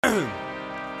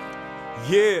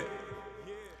Yeah,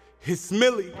 it's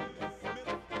Millie.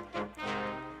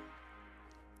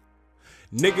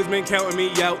 Niggas been counting me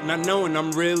out, not knowing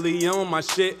I'm really on my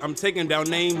shit. I'm taking down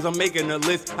names, I'm making a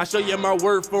list. I show you my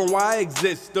worth on why I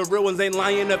exist. The real ones ain't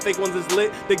lying, the fake ones is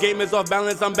lit. The game is off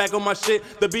balance, I'm back on my shit.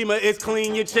 The beamer is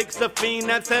clean, your chick's a fiend.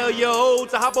 I tell your hoe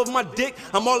to hop off my dick.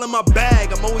 I'm all in my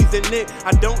bag, I'm always in it.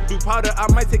 I don't do powder,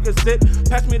 I might take a sip.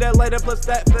 Pass me that lighter plus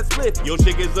that split. Your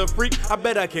chick is a freak, I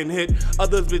bet I can hit.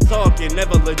 Others be talking,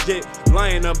 never legit.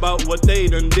 Lying about what they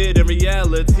done did. In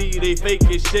reality, they fake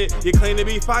as shit. You claim to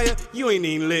be fire, you ain't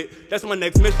even lit. That's my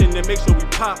next mission, to make sure we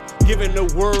pop. Giving the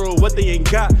world what they ain't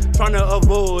got. Trying to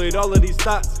avoid all of these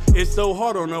thoughts. It's so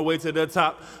hard on our way to the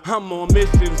top. I'm on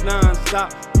missions non-stop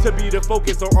to be the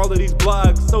focus on all of these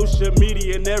blogs. Social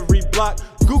media in every block.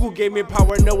 Google gave me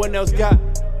power no one else got.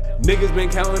 Niggas been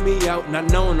counting me out,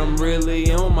 not knowing I'm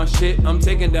really on my shit. I'm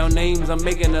taking down names, I'm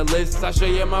making a list. I show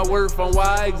you my worth on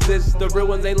why I exist. The real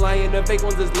ones ain't lying, the fake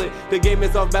ones is lit. The game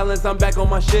is off balance, I'm back on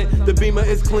my shit. The beamer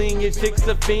is clean, your chick's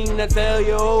a fiend. I tell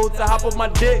your hoe to hop on my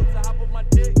dick.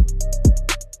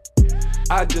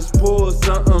 I just poured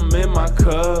something in my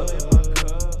cup.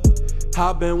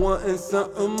 I been wanting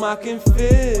something I can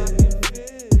feel.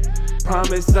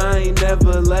 Promise I ain't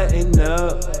never letting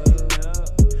up.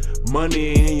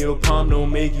 Money in your palm don't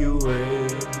make you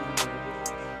rich.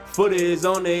 Foot is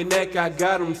on their neck, I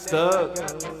got them stuck.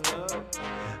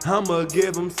 I'ma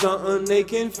give them something they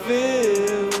can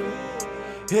feel.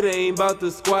 It ain't about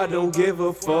the squad, don't give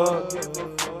a fuck.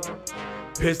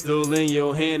 Pistol in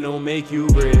your hand don't make you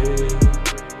rich.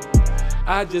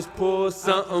 I just poured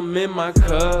something in my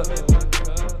cup.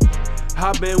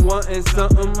 I been wanting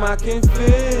something I can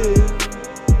feel.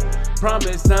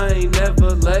 Promise I ain't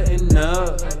never letting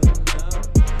up.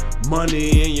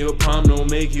 Money in your palm don't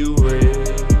make you rich.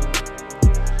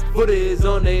 Foot is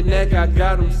on their neck, I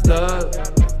got them stuck.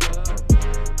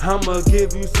 I'ma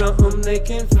give you something they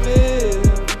can feel.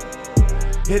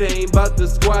 It ain't about the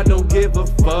squad, don't give a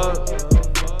fuck.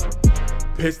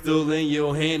 Pistol in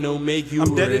your hand don't make you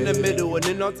I'm dead rich. in the middle in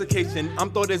an altercation.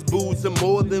 I'm thought there's booze to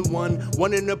more than one.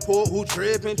 One in the port who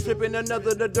tripping,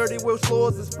 another the dirty where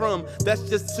Shores is from. That's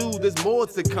just two, there's more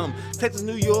to come. Texas,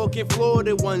 New York, and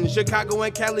Florida one. Chicago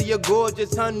and Cali, you're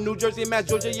gorgeous, hun. New Jersey, Mass,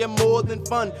 Georgia, you're more than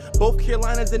fun. Both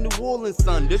Carolinas and New Orleans,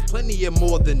 son. There's plenty of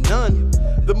more than none.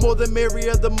 The more the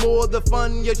merrier, the more the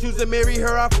fun. You choose to marry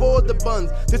her, I afford the buns.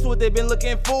 This what they've been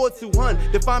looking forward to, hun.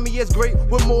 Define me as great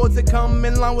with more to come.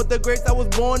 In line with the greats, I was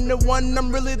born the one.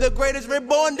 I'm really the greatest,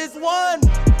 reborn this one.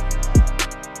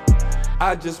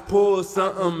 I just poured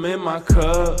something in my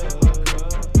cup.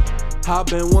 I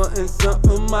been wanting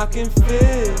something I can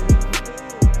feel.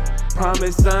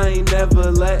 Promise I ain't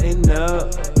never letting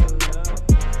up.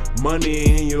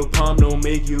 Money in your palm don't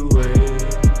make you rich.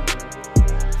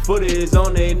 Foot is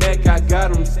on their neck, I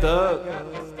got them stuck.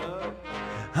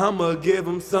 I'ma give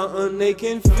them something they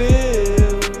can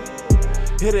feel.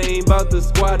 It ain't about the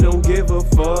squad, don't give a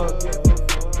fuck.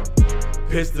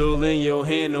 Pistol in your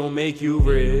hand don't make you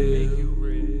rich.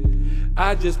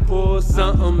 I just poured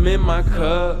something in my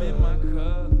cup.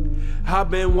 I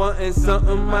been wanting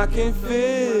something I can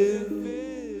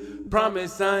feel.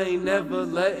 Promise I ain't never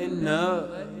letting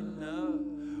up.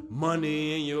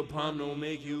 Money in your palm don't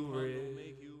make you rich.